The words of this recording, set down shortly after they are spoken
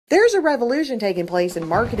There's a revolution taking place in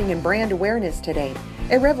marketing and brand awareness today.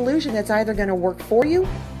 A revolution that's either going to work for you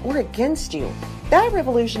or against you. That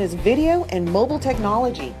revolution is video and mobile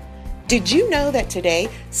technology. Did you know that today,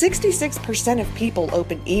 66% of people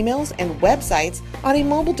open emails and websites on a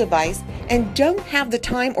mobile device and don't have the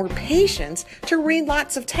time or patience to read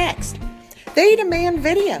lots of text? They demand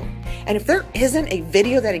video. And if there isn't a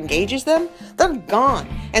video that engages them, they're gone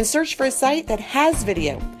and search for a site that has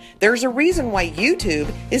video. There's a reason why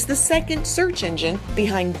YouTube is the second search engine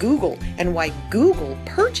behind Google and why Google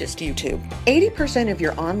purchased YouTube. 80% of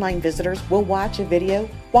your online visitors will watch a video,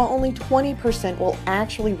 while only 20% will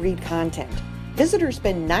actually read content. Visitors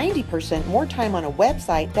spend 90% more time on a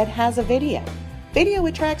website that has a video. Video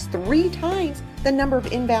attracts 3 times the number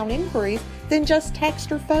of inbound inquiries than just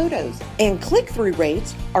text or photos. And click-through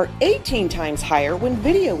rates are 18 times higher when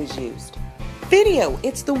video is used. Video,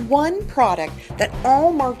 it's the one product that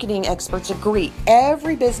all marketing experts agree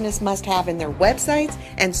every business must have in their websites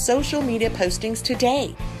and social media postings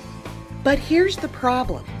today. But here's the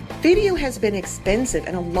problem. Video has been expensive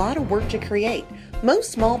and a lot of work to create.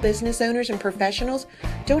 Most small business owners and professionals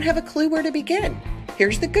don't have a clue where to begin.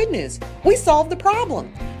 Here's the good news. We solved the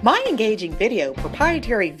problem. My Engaging Video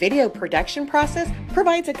proprietary video production process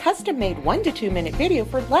provides a custom-made 1 to 2 minute video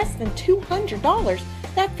for less than $200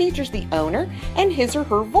 that features the owner and his or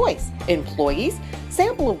her voice, employees,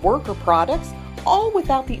 sample of work or products, all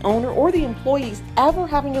without the owner or the employees ever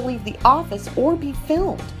having to leave the office or be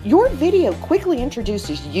filmed. Your video quickly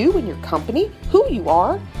introduces you and your company, who you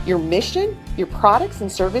are, your mission, your products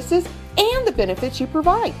and services, and the benefits you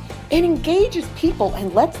provide. It engages people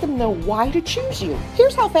and lets them know why to choose you.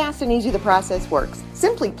 Here's how fast and easy the process works.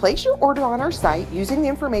 Simply place your order on our site using the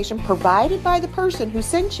information provided by the person who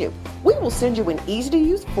sent you. We will send you an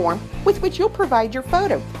easy-to-use form with which you'll provide your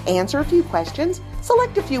photo, answer a few questions,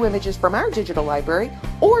 select a few images from our digital library,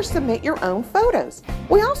 or submit your own photos.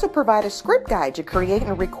 We also provide a script guide to create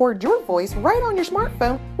and record your voice right on your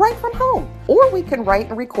smartphone, right from home. Or we can write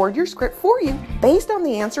and record your script for you based on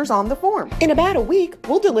the answers on the form. In about a week,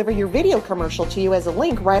 we'll deliver your video commercial to you as a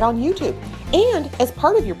link right on YouTube. And as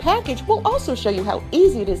part of your package, we'll also show you how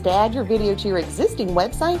easy it is to add your video to your existing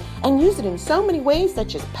website and use it in so many ways,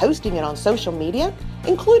 such as posting it on social media,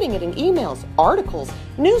 including it in emails, articles,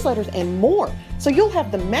 newsletters, and more. So you'll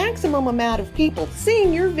have the maximum amount of people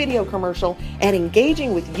seeing your video commercial and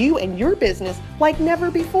engaging with you and your business like never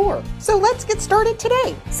before. So let's get started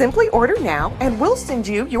today. Simply order now and we'll send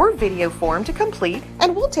you your video form to complete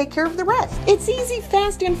and we'll take care of the rest. It's easy,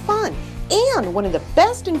 fast, and fun, and one of the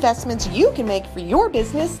best investments you can make for your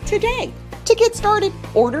business today. To get started,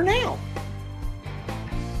 order now.